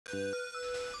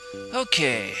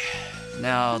Okay,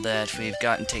 now that we've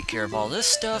gotten take care of all this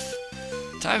stuff,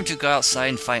 time to go outside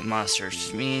and fight monsters,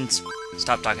 which means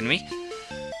stop talking to me.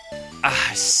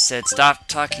 I said stop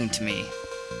talking to me.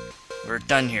 We're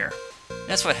done here.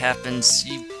 That's what happens.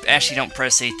 You actually don't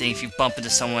press anything. If you bump into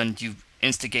someone, you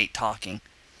instigate talking.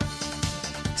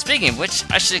 Speaking of which,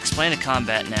 I should explain the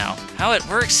combat now. How it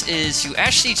works is you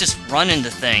actually just run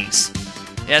into things.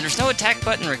 Yeah, there's no attack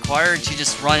button required, you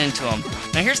just run into them.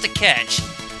 Now here's the catch.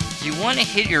 You want to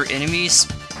hit your enemies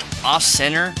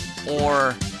off-center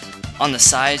or on the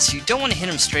sides. You don't want to hit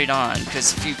them straight on,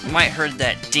 because if you might heard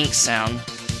that dink sound,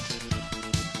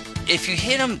 if you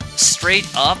hit them straight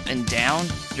up and down,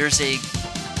 there's a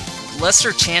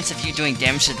lesser chance of you doing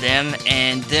damage to them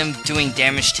and them doing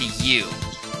damage to you.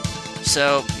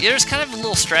 So yeah, there's kind of a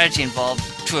little strategy involved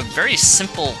to a very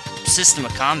simple system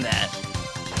of combat,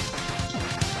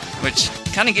 which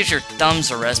kind of gives your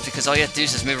thumbs a rest because all you have to do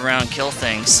is just move around and kill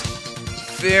things.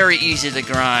 Very easy to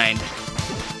grind.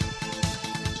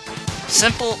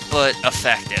 Simple, but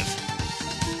effective.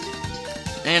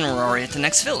 And we're already at the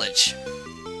next village.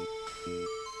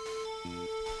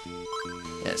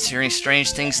 Yes, hearing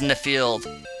strange things in the field.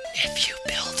 If you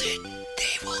build it,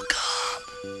 they will come.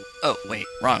 Oh, wait,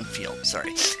 wrong field,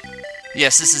 sorry.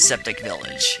 Yes, this is Septic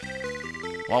Village.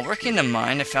 While working the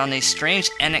mine, I found a strange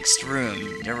annexed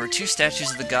room. There were 2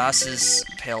 statues of the goddess's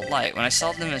pale light. When I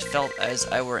saw them, it felt as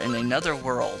I were in another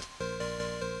world.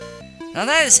 Now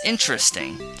that is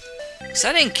interesting, because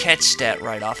I didn't catch that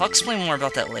right off. I'll explain more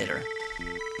about that later.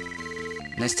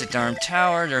 Next to Darm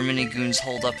Tower, there are many goons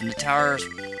holed up in the tower.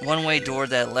 One-way door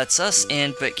that lets us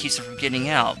in, but keeps us from getting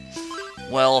out.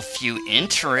 Well, if you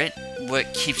enter it,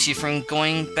 what keeps you from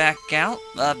going back out?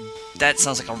 That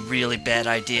sounds like a really bad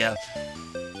idea.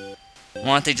 Why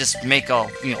don't they just make a,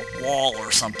 wall or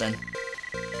something?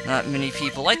 Not many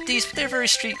people like these, but they're very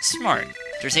street smart.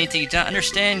 If there's anything you don't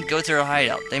understand, go to their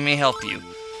hideout. They may help you.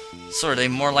 So are they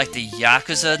more like the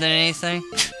Yakuza than anything?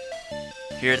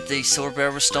 Here that the silver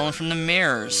barrel was stolen from the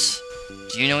mirrors.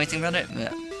 Do you know anything about it?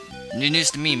 New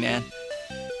news to me, man.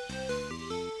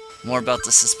 More about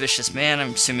the suspicious man.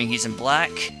 I'm assuming he's in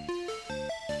black.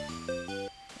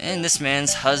 And this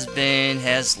man's husband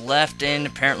has left, and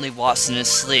apparently Watson is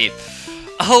asleep.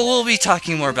 Oh, we'll be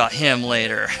talking more about him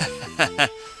later.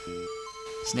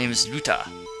 His name is Ruta.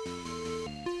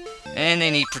 And they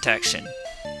need protection.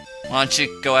 Why don't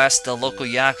you go ask the local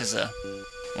Yakuza?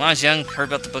 When I was young, heard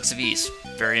about the Books of East.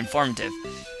 Very informative.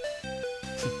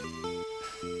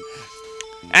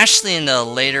 Actually, in the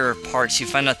later parts, you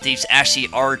find out thieves actually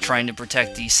are trying to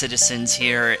protect the citizens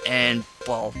here, and,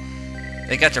 well,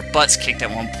 they got their butts kicked at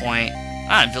one point.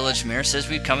 Village Mayor says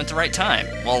we've come at the right time.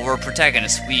 Well, we're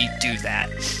protagonists, we do that.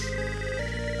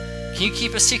 Can you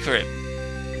keep a secret?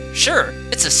 Sure,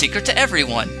 it's a secret to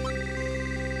everyone.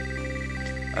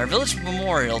 Our village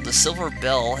memorial, the silver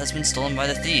bell, has been stolen by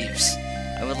the thieves.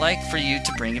 I would like for you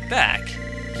to bring it back.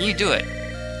 Can you do it?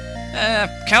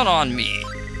 Count on me.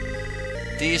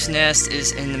 Thieves' Nest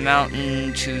is in the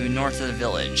mountain to north of the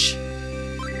village.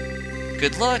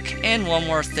 Good luck, and one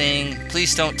more thing,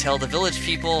 please don't tell the village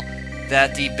people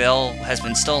that the bell has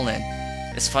been stolen.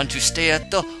 It's fun to stay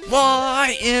at the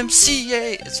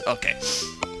YMCA. It's okay.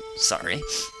 Sorry.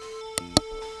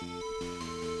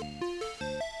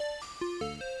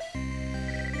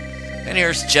 And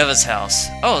here's Jeva's house.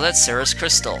 Oh, that's Sarah's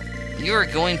crystal. You are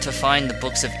going to find the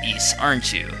Books of East,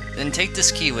 aren't you? Then take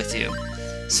this key with you.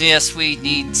 So yes, we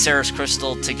need Sarah's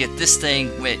crystal to get this thing,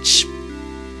 which,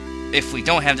 if we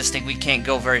don't have this thing, we can't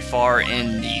go very far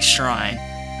in the shrine.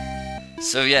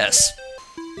 So yes,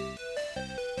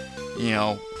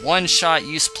 one-shot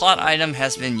use plot item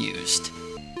has been used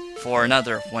for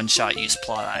another one-shot use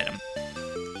plot item.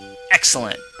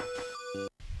 Excellent.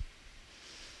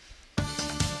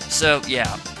 So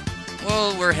yeah,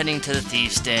 well, we're heading to the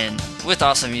Thieves' Den with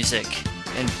awesome music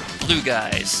and blue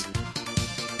guys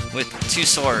with 2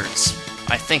 swords.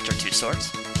 I think they're 2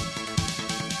 swords.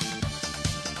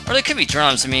 Or they could be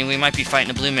drums. I mean, we might be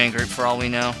fighting a Blue Man group for all we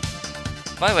know.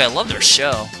 By the way, I love their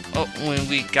show. Oh, when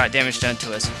we got damage done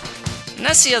to us. And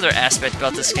that's the other aspect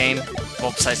about this game.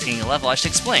 Well, besides getting a level, I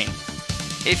should explain.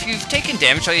 If you've taken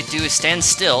damage, all you do is stand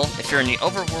still. If you're in the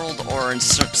overworld or in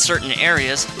certain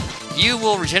areas, you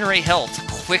will regenerate health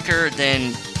quicker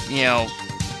than,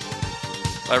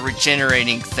 a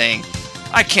regenerating thing.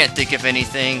 I can't think of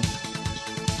anything.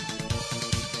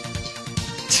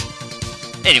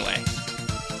 Anyway.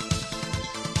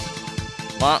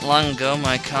 Long ago,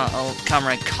 my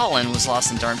comrade Colin was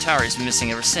lost in Darm Tower. He's been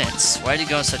missing ever since. Why did he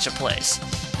go in such a place?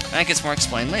 That gets more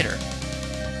explained later.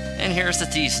 And here's the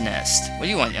Thieves' Nest. What do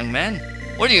you want, young man?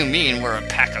 What do you mean we're a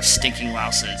pack of stinking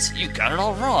louses? You got it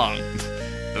all wrong.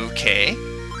 Okay.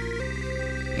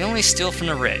 We only steal from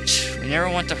the rich. We never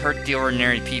want to hurt the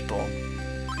ordinary people.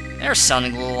 They're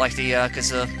sounding a little like the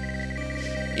Yakuza.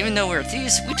 Even though we're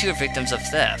thieves, we too are victims of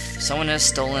theft. Someone has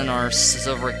stolen our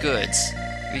silver goods.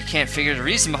 We can't figure the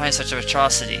reason behind such an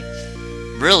atrocity.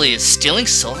 Really, is stealing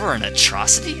silver an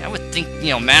atrocity? I would think,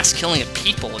 mass killing of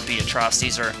people would be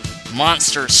atrocities, or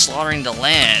monsters slaughtering the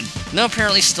land. No,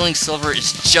 apparently stealing silver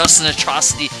is just an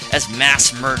atrocity as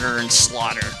mass murder and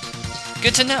slaughter.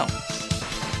 Good to know.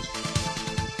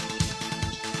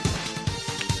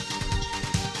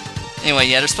 Anyway,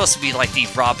 yeah, they're supposed to be like the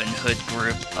Robin Hood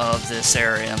group of this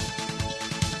area.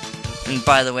 And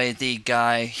by the way, the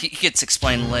guy, he gets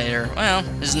explained later. Well,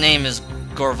 his name is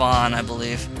Gorvan, I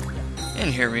believe.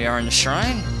 And here we are in the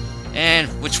shrine. And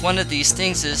which one of these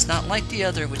things is not like the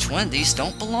other? Which one of these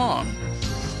don't belong?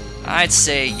 I'd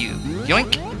say you.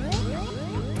 Yoink!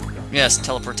 Yes,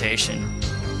 teleportation.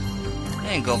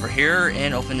 And go over here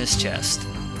and open this chest.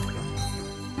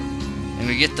 And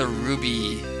we get the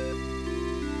ruby.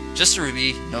 Just a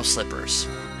ruby, no slippers.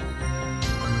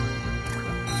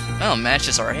 Well,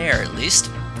 matches our hair at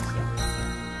least.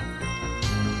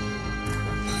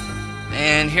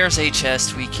 And here's a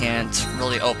chest we can't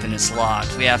really open, it's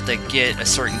locked. We have to get a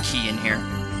certain key in here.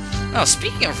 Oh,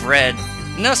 speaking of red,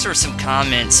 notice there were some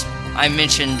comments. I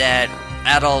mentioned that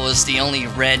Adol was the only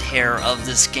red hair of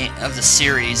this game, of the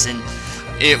series, and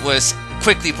it was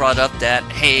quickly brought up that,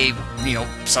 hey,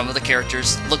 some of the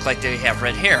characters look like they have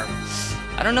red hair.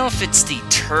 I don't know if it's the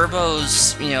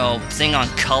Turbo's, thing on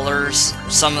colors.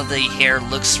 Some of the hair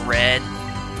looks red.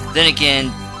 Then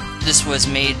again, this was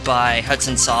made by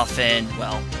Hudson Soft, and,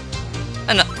 well,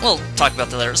 we'll talk about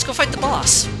that later. Let's go fight the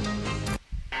boss.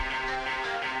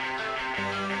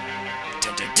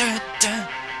 Dun, dun, dun, dun.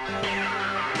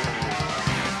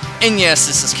 And yes,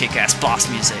 this is kick-ass boss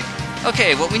music.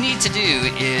 Okay, what we need to do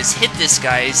is hit this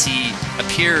guy as he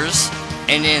appears,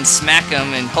 and then smack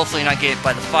him and hopefully not get hit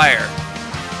by the fire.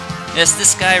 Yes,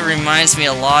 this guy reminds me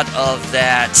a lot of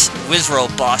that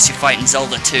Wizrobes boss you fight in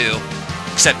Zelda 2.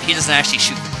 Except he doesn't actually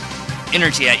shoot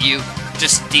energy at you,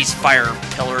 just these fire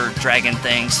pillar dragon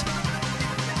things.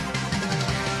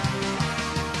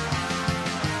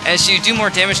 As you do more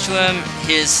damage to him,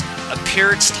 his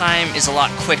appearance time is a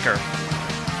lot quicker.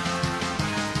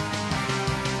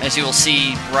 As you will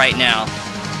see right now.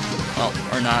 Well,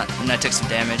 or not, and that took some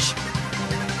damage.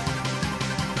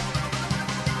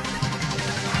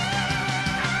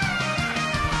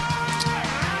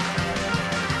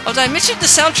 Oh, did I mention the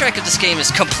soundtrack of this game is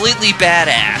completely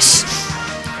badass?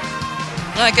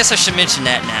 Well, I guess I should mention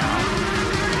that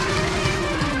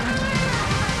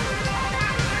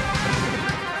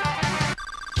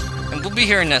now. And we'll be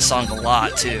hearing that song a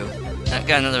lot, too.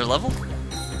 Got another level?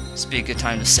 This would be a good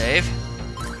time to save.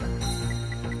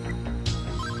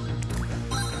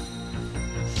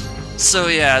 So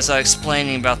yeah, as I was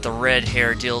explaining about the red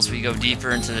hair deals, we go deeper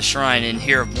into the shrine and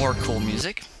hear more cool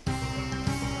music.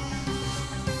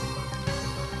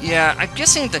 Yeah, I'm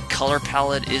guessing the color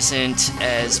palette isn't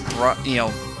as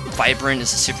vibrant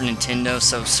as the Super Nintendo,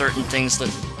 so certain things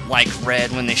look like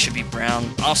red when they should be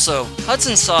brown. Also,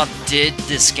 Hudson Soft did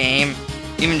this game,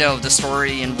 even though the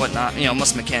story and whatnot,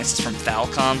 most mechanics is from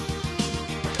Falcom.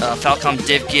 Falcom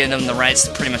did give them the rights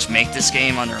to pretty much make this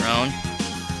game on their own.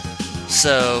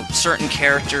 So, certain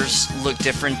characters look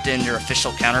different than their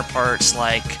official counterparts,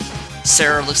 like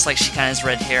Sarah looks like she kind of has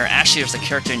red hair. Actually, there's a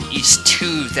character in East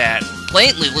 2 that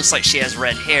blatantly looks like she has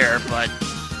red hair, but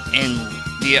in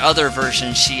the other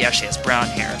version, she actually has brown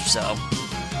hair, so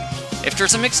if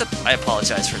there's a mix-up, I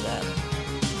apologize for that.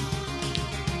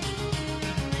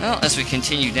 Well, as we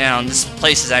continue down, this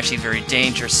place is actually very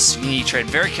dangerous. You need to tread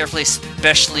very carefully,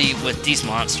 especially with these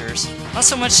monsters. Not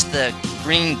so much the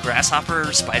green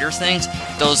grasshopper spider things,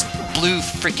 those blue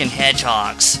freaking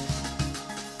hedgehogs.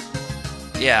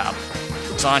 Yeah,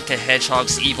 Sonic the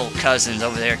Hedgehog's evil cousins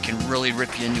over there can really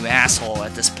rip you a new asshole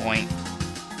at this point.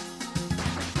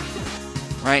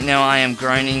 Right now I am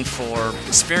grinding for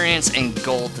experience and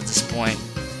gold at this point.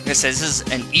 Like I said, this is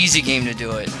an easy game to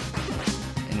do it.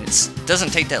 And it doesn't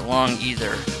take that long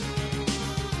either.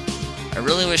 I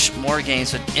really wish more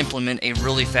games would implement a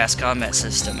really fast combat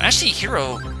system. Actually,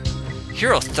 Hero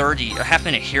 30, or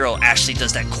Happen at Hero, actually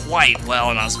does that quite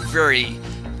well, and I was very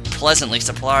pleasantly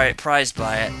surprised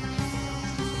by it.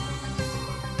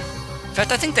 In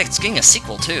fact, I think that's getting a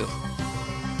sequel too.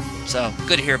 So,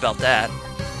 good to hear about that.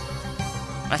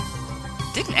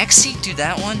 Didn't XSEED do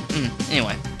that one?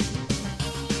 Anyway.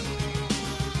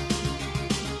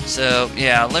 So,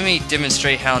 yeah, let me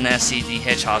demonstrate how nasty the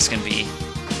hedgehogs can be.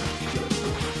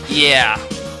 Yeah.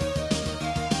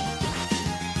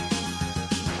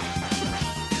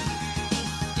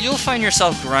 you'll find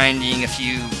yourself grinding a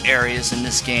few areas in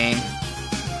this game,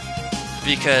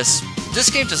 because this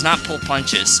game does not pull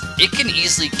punches. It can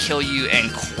easily kill you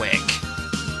and quick.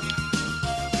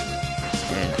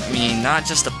 And, I mean, not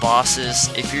just the bosses.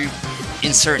 If you're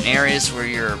in certain areas where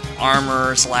your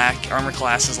armor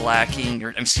class is lacking,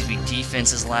 your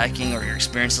defense is lacking, or your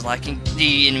experience is lacking,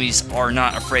 the enemies are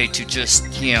not afraid to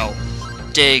just, you know,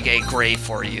 dig a grave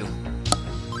for you.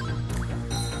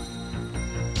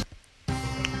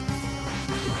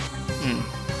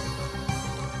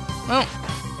 Well,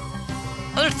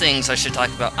 other things I should talk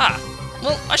about.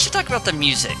 Well, I should talk about the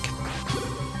music.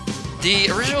 The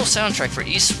original soundtrack for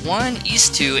East 1,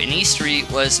 East 2, and East 3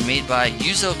 was made by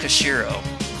Yuzo Koshiro.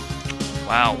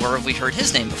 Wow, where have we heard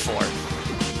his name before?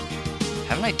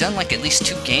 Haven't I done like at least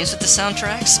 2 games with the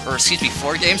soundtracks? Or excuse me,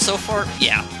 4 games so far?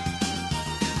 Yeah.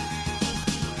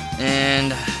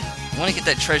 And I want to get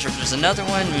that treasure, but there's another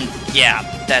one. Yeah,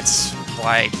 that's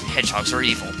why hedgehogs are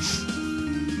evil.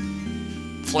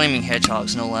 Flaming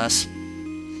hedgehogs, no less.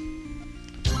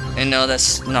 And no,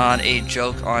 that's not a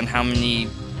joke on how many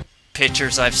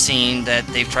pictures I've seen that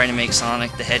they've tried to make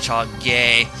Sonic the Hedgehog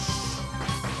gay.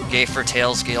 Gay for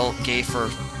Tails, gay for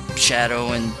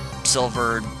Shadow and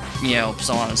Silver, you know,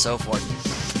 so on and so forth.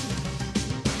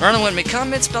 I don't want to make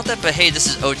comments about that, but hey, this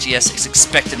is OGS. It's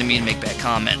expected of me to make bad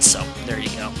comments, so there you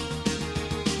go.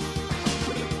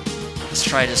 Let's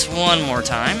try this one more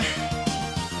time.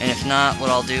 And if not, what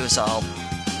I'll do is I'll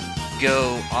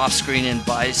go off screen and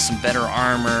buy some better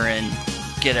armor and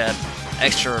get a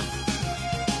extra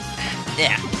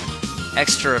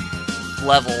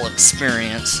level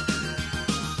experience,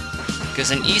 because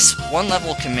in East, 1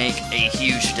 level can make a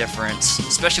huge difference,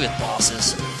 especially with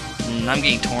bosses. And I'm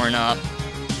getting torn up,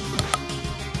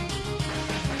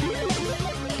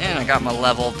 and I got my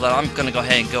level, but I'm gonna go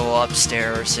ahead and go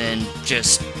upstairs and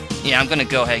just, yeah, I'm gonna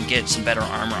go ahead and get some better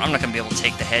armor. I'm not gonna be able to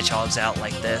take the hedgehogs out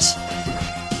like this.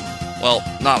 Well,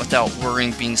 not without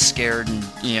worrying, being scared, and,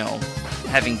 you know,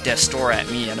 having death store at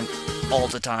me all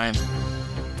the time.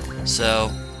 So,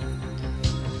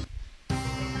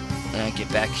 then I get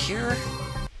back here,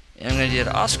 and I'm going to do it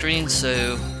off screen,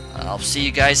 so I'll see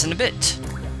you guys in a bit.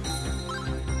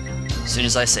 As soon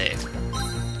as I save.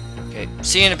 Okay,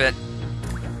 see you in a bit.